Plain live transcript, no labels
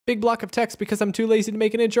big block of text because I'm too lazy to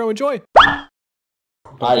make an intro. Enjoy.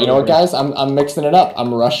 Alright, you know what, guys? I'm mixing it up.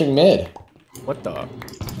 I'm rushing mid. What the?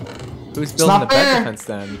 Who's building the bed defense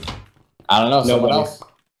then? I don't know. Someone else.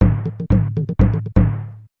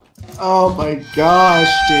 Oh my gosh,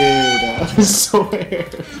 dude! I swear.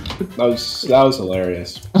 That was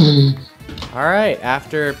hilarious. All right,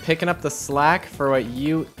 after picking up the slack for what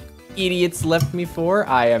you idiots left me for,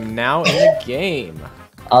 I am now in the game.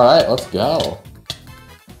 All right, let's go.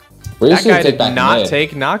 That guy did not take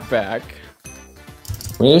knockback.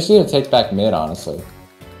 We just need to take back mid, honestly.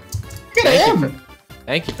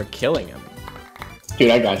 Thank you for killing him. Dude,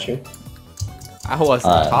 I got you. I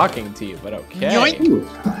wasn't talking to you, but okay.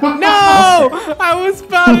 No! I was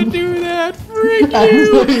about to do that. Frick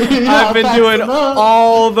you! I've been doing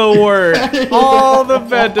all the work, all the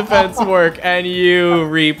bed defense work, and you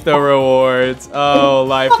reap the rewards. Oh,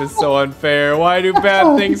 life is so unfair. Why do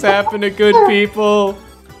bad things happen to good people?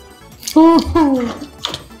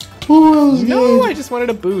 No, I just wanted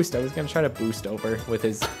a boost. I was gonna try to boost over with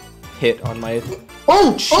his hit on my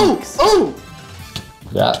cheeks.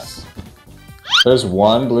 Yes. There's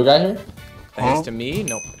one blue guy here. Thanks to me?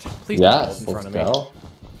 Nope. Please don't hold in front of me.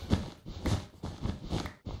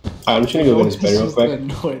 I'm just gonna go in his bed real quick.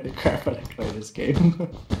 Annoy the crap out of play this game.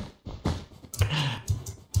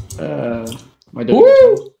 My dad.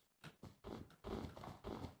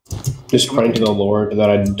 Just praying to the Lord that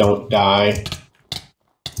I don't die.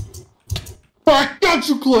 I got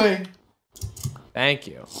you, Clay. Thank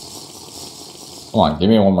you. Come on, give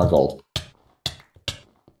me one more gold.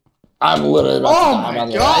 I'm literally about to die. Oh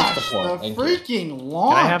my gosh, the freaking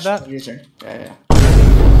launch. Can I have that? Yeah.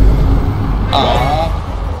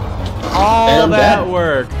 All that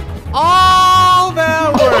work. All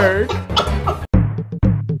that work.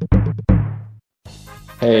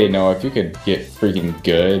 Hey, no, if you could get freaking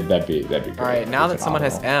good, that'd be great. All right, now that someone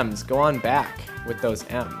has M's, go on back with those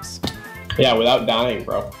M's. Yeah, without dying,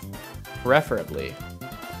 bro. Preferably.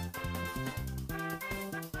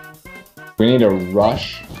 We need to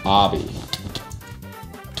rush Obby.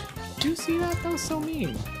 Did you see that? That was so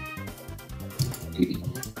mean.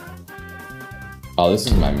 Oh, this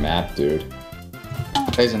is my map, dude.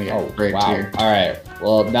 He's gonna get great here. Alright,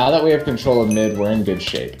 well, now that we have control of mid, we're in good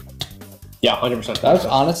shape. Yeah, 100%. That's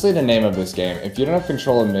honestly the name of this game. If you don't have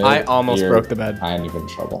control of mid, I almost broke the bed. I'm even in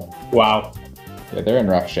trouble. Wow. Yeah, they're in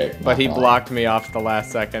rough shape. But he blocked me off the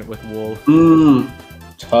last second with wool.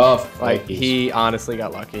 Tough. Like, he honestly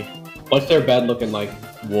got lucky. What's their bed looking like?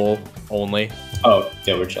 Wool only. Oh,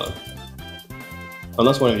 yeah, we're chilling.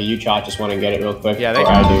 Unless one of you chat just want to get it real quick. Yeah, they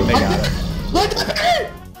got it. They got it.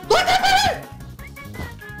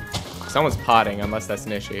 Someone's potting, unless that's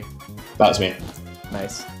Nishi. That was me.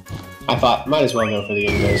 Nice. I thought, might as well go for the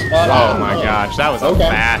invis. Oh my gosh, that was a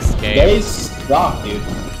fast game. They suck, dude.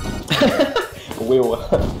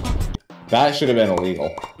 That should have been illegal.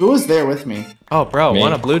 Who was there with me? Oh, bro,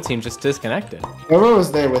 one of blue team just disconnected. Whoever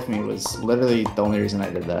was there with me was literally the only reason I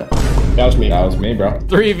did that. That was me. That was me, bro.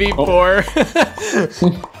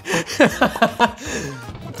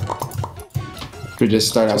 3v4. We just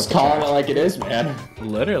start out. Just calling it like it is, man.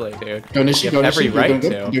 Literally, dude. Go Nishi, you have every right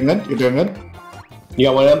to. You're doing good. You're doing good. You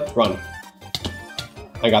got one of them? Run.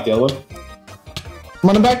 I got the other one. I'm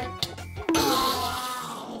running back.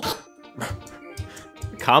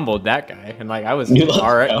 Comboed that guy, and like I was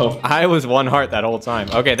I was one heart that whole time.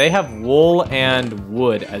 Okay, they have wool and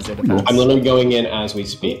wood as their defense. I'm literally going in as we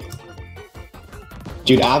speak.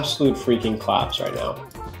 Dude, absolute freaking claps right now.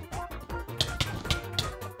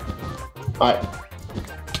 Alright.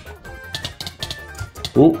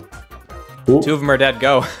 Ooh. Ooh. 2 of them are dead.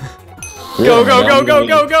 Go. Go.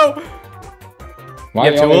 Why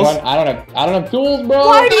you have tools? I don't have tools, bro.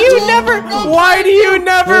 Why do you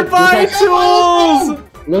never buy tools?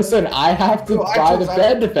 Listen, I have to buy the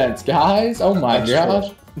bed defense, guys. Oh my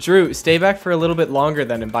gosh. Drew, stay back for a little bit longer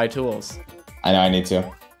then and buy tools. I know, I need to.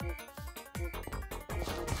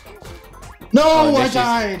 No, I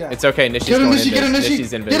died. It's okay, Nishi's Get him, going Nishi, get him, Nishi.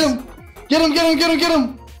 Nishi's invis. Get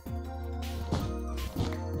him.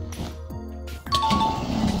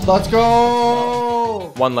 Let's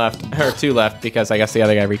go. 1 left, or 2 left, because I guess the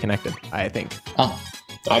other guy reconnected, I think. Oh.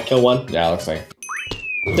 I kill one. Yeah, looks like.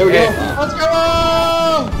 There we go. Let's go.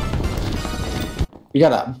 We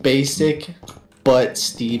got a basic butt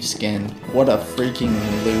Steve skin. What a freaking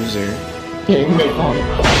loser.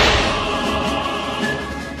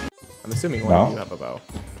 I'm assuming one of you have a bow.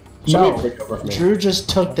 No, Drew just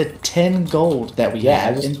took the 10 gold that we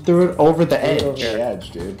had and threw it over the edge. Over the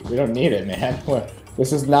edge, dude. We don't need it, man.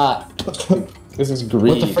 This is not This is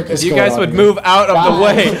green. What the frick is You going guys on would here? move out of the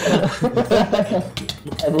way.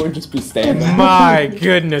 Everyone just be standing there. My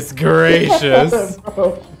goodness gracious.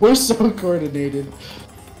 Bro, we're so coordinated.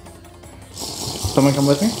 Someone come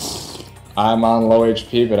with me? I'm on low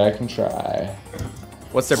HP, but I can try.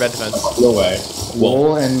 What's their bed defense? No way.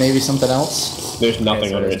 Wool and maybe something else. There's nothing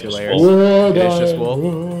so under there's it. two Just layers. wool. It is just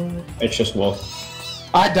wool. It's just wool.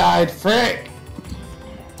 I died, frick!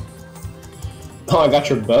 Oh, I got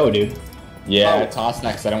your bow, dude. Yeah, toss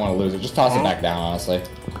that because I don't want to lose it. Just toss it back down, honestly.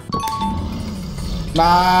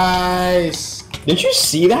 Nice! Did you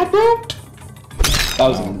see that, bro?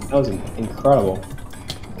 That was incredible.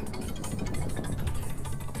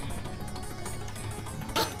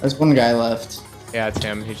 There's one guy left. Yeah, it's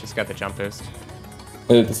him. He just got the jump boost.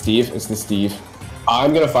 Is it the Steve? It's the Steve.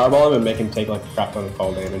 I'm gonna fireball him and make him take like a crap ton of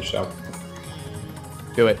fall damage. So.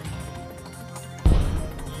 Do it.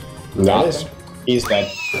 Got Nice. him. He's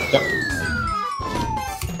dead. Yep.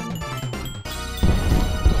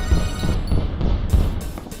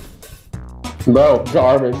 Bro,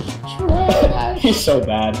 Garbage. he's so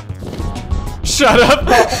bad. Shut up!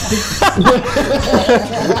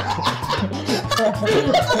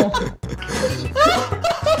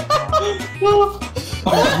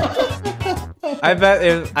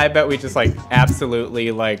 I bet we just like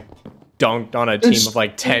absolutely like dunked on a team of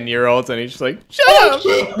like 10-year-olds and he's just like, shut up!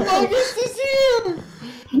 August is here!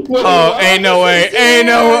 Oh, ain't no way, ain't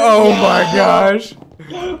no, oh my gosh.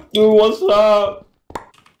 Dude, what's up?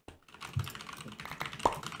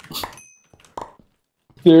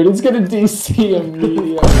 Dude, he's gonna DC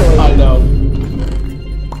immediately. I know.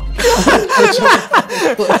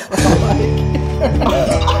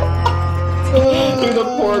 Dude, the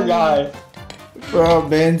poor guy. Bro,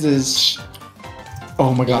 Mans is...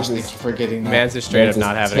 Oh my gosh, thank you for getting that. Man's just straight up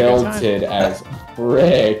not having a good time. Tilted as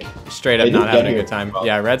frick. Straight up They not did having get a here. good time.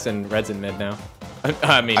 Yeah, Red's in mid now.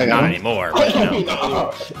 I mean, I not know. anymore, but you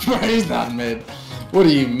know. Bro, he's not mid. What do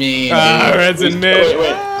you mean, dude? Red's in mid.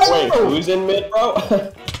 Wait, who's in mid, bro?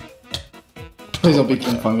 Please don't be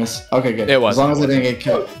King Fungus. Okay, good. It was. As long as I didn't get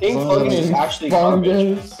killed. King As long as I Fungus is didn't- actually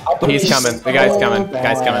garbage. He's coming. The guy's coming. The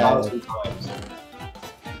guy's coming. 1,000 times.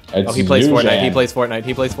 Oh, he plays Fortnite. He plays Fortnite.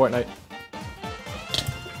 He plays Fortnite.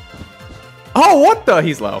 Oh, what the?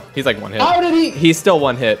 He's low. He's like one hit. How did he? He's still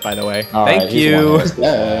one hit, by the way. All right, Thank he's you. one hit.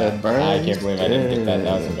 Dead, bro. I can't believe I didn't get that.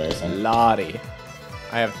 That was embarrassing. Lottie.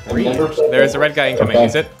 I have 3. never played There's a red guy incoming. Okay.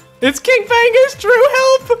 Is it? It's King Fangus. Drew,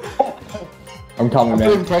 help! I'm coming, I'm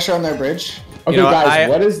putting man. pressure on their bridge. Okay, You know what, guys,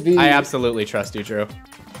 what is the I absolutely trust you, Drew.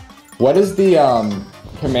 what is the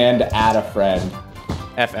command to add a friend?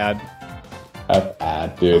 F-add.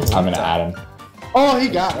 Add, dude. I'm gonna add him. Oh, he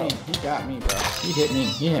got me. He got me, bro. He hit me.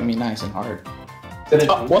 He hit me nice and hard.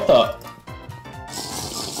 What the?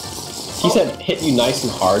 He said hit you nice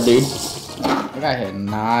and hard, dude. I got hit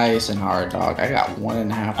nice and hard, dog. I got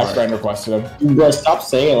 1.5 I heart. friend requested him. Bro, stop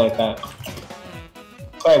saying it like that.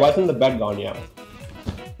 Clay, why isn't the bed gone yet?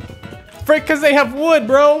 Frick, because they have wood,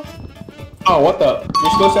 bro. Oh, what the?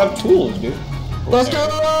 You're supposed to have tools, dude. Let's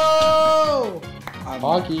go!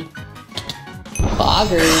 Hockey.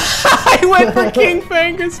 Poggers. I went for King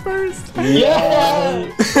Fangus first.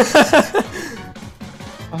 Yeah!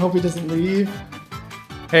 I hope he doesn't leave.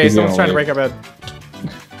 Hey, He's someone's gonna trying to break our bed.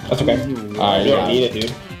 That's okay. Alright, We don't yeah. need it,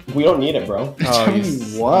 dude. We don't need it, bro. Oh,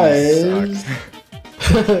 He was.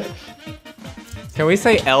 Can we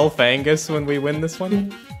say L Fangus when we win this one?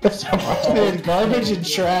 Man, garbage and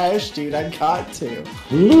trash, dude. I got to.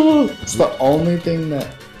 It's the only thing that.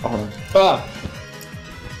 Oh, Ah.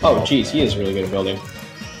 Oh, jeez, he is really good at building.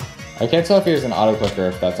 I can't tell if he has an auto clicker or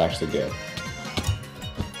if that's actually good.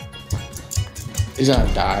 he's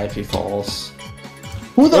gonna die if he falls.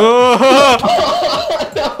 Who the?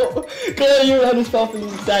 Oh! No! Clay, you had yourself the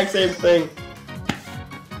exact same thing.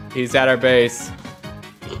 He's at our base.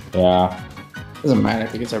 Yeah. Doesn't matter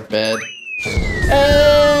if he gets our bed.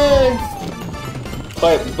 Hey!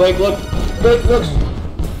 Blake, look. Blake, look.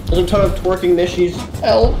 There's a ton of twerking nishies.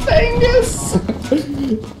 Elfangus!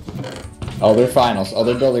 Oh, they're finals. Oh,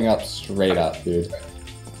 they're building up straight up, dude.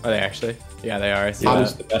 Are they actually? Yeah, they are. I see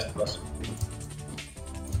Tom's that. the best of us.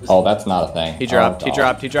 Oh, that's not a thing. He dropped. Oh, He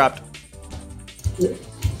dropped. He dropped.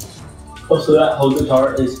 Oh, so that whole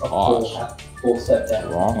guitar is a Gosh. full set down.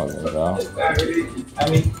 What's wrong with it, though? I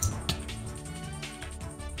mean,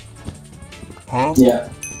 yeah,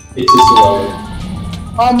 it's just low.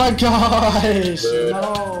 Oh my gosh!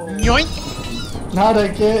 No! Yoink! Not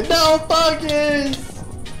again! No, Fungus!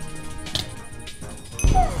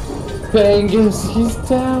 Fangus, he's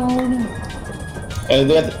down.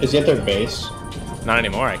 And is he at their base? Not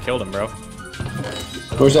anymore. I killed him, bro.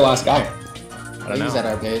 Where's the last guy? I don't know. He's at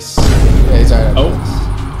our base. Yeah, he's at our base.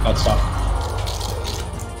 That's tough.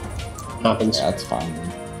 Happens. Yeah, that's fine.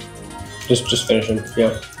 Just finish him.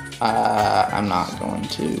 Yeah. I'm not going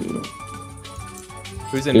to.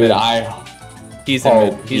 Who's in Dude, mid? He's in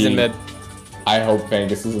mid. He's in mid. I hope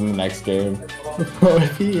Fangus is in the next game.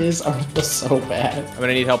 If he is, I'm gonna feel so bad. I'm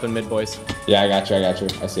gonna need help in mid, boys. Yeah, I got you.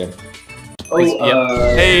 I see him.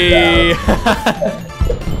 Yep. Hey!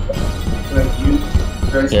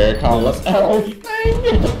 Here it comes. Oh,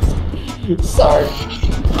 sorry.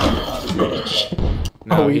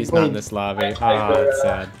 No, he's not in this lobby. Oh, that's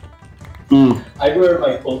sad. I wear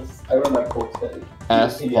my Colts. Daddy.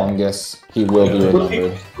 F Fungus. He will be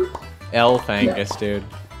remembered. L Fangus, dude.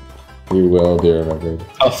 He will be remembered.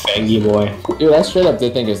 Oh, Fangy boy. Dude, I straight up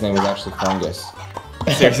did think his name was actually Fungus.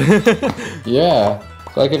 Seriously? Yeah.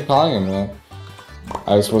 So I kept calling him that.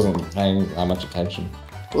 I just wasn't paying that much attention.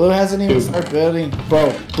 Blue hasn't even started building.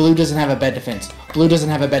 Bro, Blue doesn't have a bed defense. Blue doesn't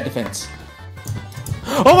have a bed defense.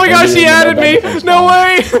 Oh my gosh, he added me! No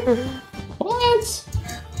way! What?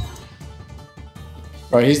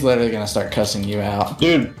 Bro, he's literally gonna start cussing you out.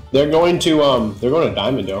 Dude, they're going to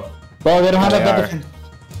Diamond though. Bro, they don't have a They bed are. defense.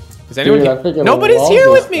 Is anyone Dude, I here? freaking Nobody's love here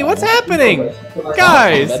this with me. guy. What's happening?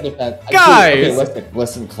 Guys! Okay, Guys!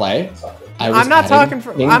 listen, Clay. I'm not talking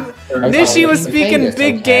for. Nishi was speaking Fangus,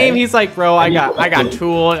 big okay? game. He's like, bro, I got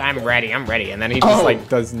tools. I'm ready. And then he just like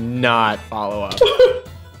does not follow up.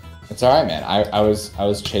 It's alright, man. I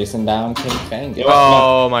was chasing down King Fangus.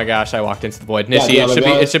 Oh my gosh, I walked into the void. Nishi, Yeah,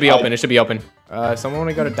 it should be open. It should be open. Someone want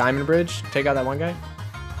to go to Diamond Bridge? Take out that one guy.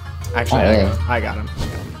 Actually, I got him.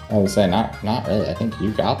 I would say not really. I think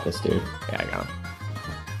you got this, dude. Yeah, I got him.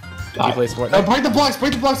 Did you play sport? No, break the blocks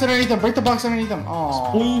underneath them. Break the blocks underneath them.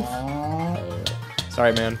 Oh.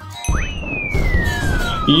 Sorry, man.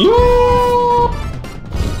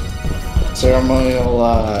 Ceremonial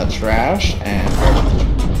trash and.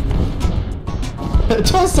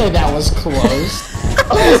 Don't say that was close.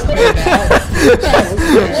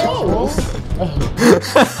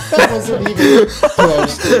 That wasn't even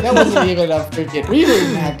close. That wasn't even a freaking. We didn't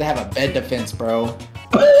even have to have a bed defense, bro.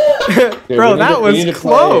 Dude, Bro, that we was need to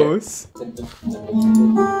close.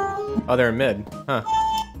 Oh, they're in mid. Huh.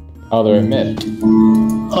 Oh, they're in mid.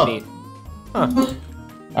 Neat. Huh.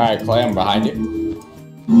 Alright, Clay, I'm behind you.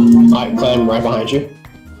 Alright, Clay, I'm right behind you.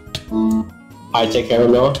 I take care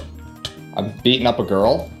of Noah. I'm beating up a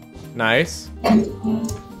girl. Nice.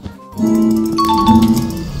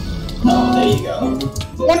 Oh, there you go.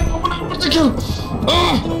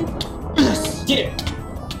 Get it.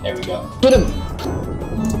 There we go. Get him.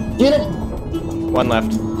 Get him. One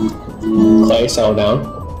left. Clay, settle down.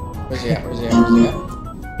 Where's he at?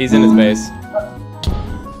 He's in his base.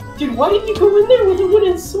 Dude, why did you go in there with a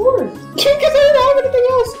wooden sword? Because I didn't have anything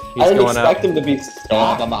else. He's I didn't going expect up. him to be.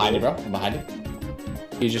 I'm behind you, bro. I'm behind you.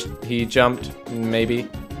 He jumped, maybe.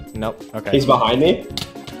 Nope. Okay. He's behind me.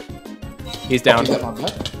 He's down. He's Got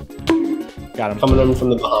him. Coming in from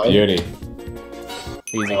the behind. Beauty.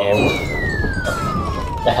 Easy game.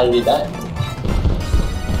 The hell did he die?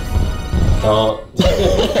 Oh.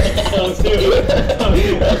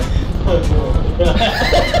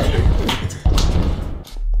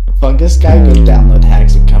 Fungus guy, go download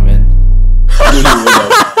hacks and come in.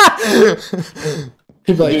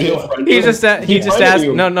 He'd be like, He just asked.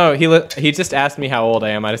 No. He just asked me how old I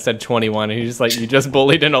am. I just said 21, and he's just like, you just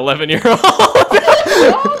bullied an 11-year-old.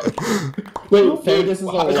 Wait, Fangus dude, is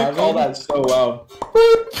how did you call that so well?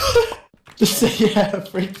 just say, yeah,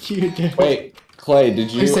 freak you, dude. Wait, Clay,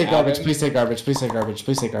 did you Please say add garbage, him? please say garbage, please say garbage,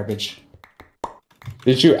 please say garbage.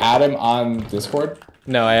 Did you add him on Discord?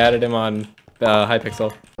 No, I added him on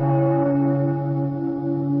Hypixel.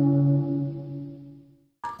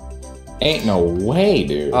 Ain't no way,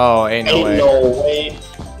 dude. Oh, ain't no way. No way.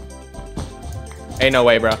 Ain't no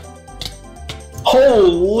way, bro.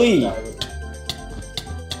 Holy.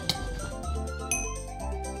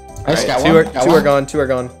 I just got Two one. are gone. Two are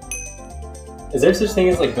gone. Is there such thing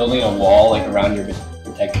as like building a wall like around your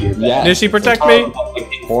protect your bed? Yeah. Did she protect me?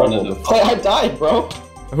 Like, in front of the Clay, I died, bro.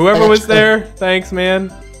 Whoever was there, thanks,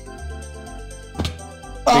 man.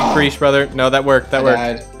 Big preach, brother. No, that worked. That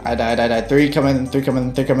worked. I died. Three coming. Alright,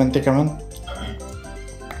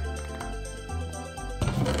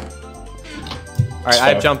 I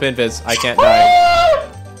have jump invis. I can't die.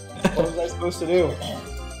 What was I supposed to do?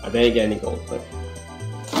 I didn't get any gold, but.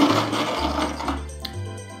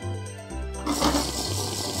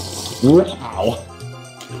 Wow.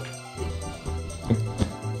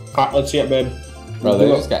 Alright, let's get mid. Bro, they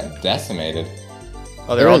just got decimated.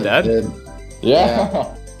 Oh, they're all dead?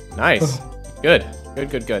 Yeah. Nice. Good.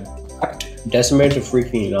 Good. Decimated to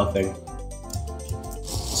freaking nothing.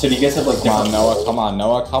 So do you guys have like Come on, Noah. Come on,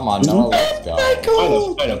 Noah. Come on, Noah. Let's go.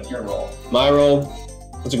 I know. your role? My role.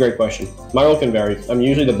 That's a great question. My role can vary. I'm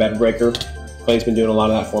usually the bed breaker. Clay's been doing a lot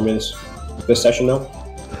of that for me this session though.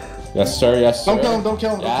 Yes, sir. Yes, sir. Don't kill him. Don't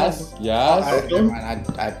kill him. Yes. Yes. Never mind.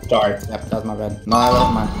 Sorry. Yep, that was my bad. No, that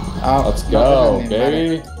was mine. Oh, Let's go,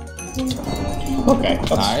 baby. Okay.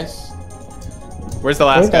 Nice. Where's the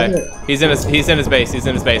last guy? He's in his base. He's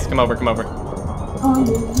in his base. Come over. Come over.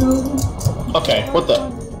 Okay. What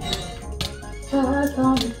the? Got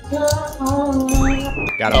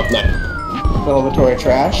Oh, him. nice. Celebratory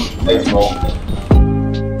trash. Nice roll.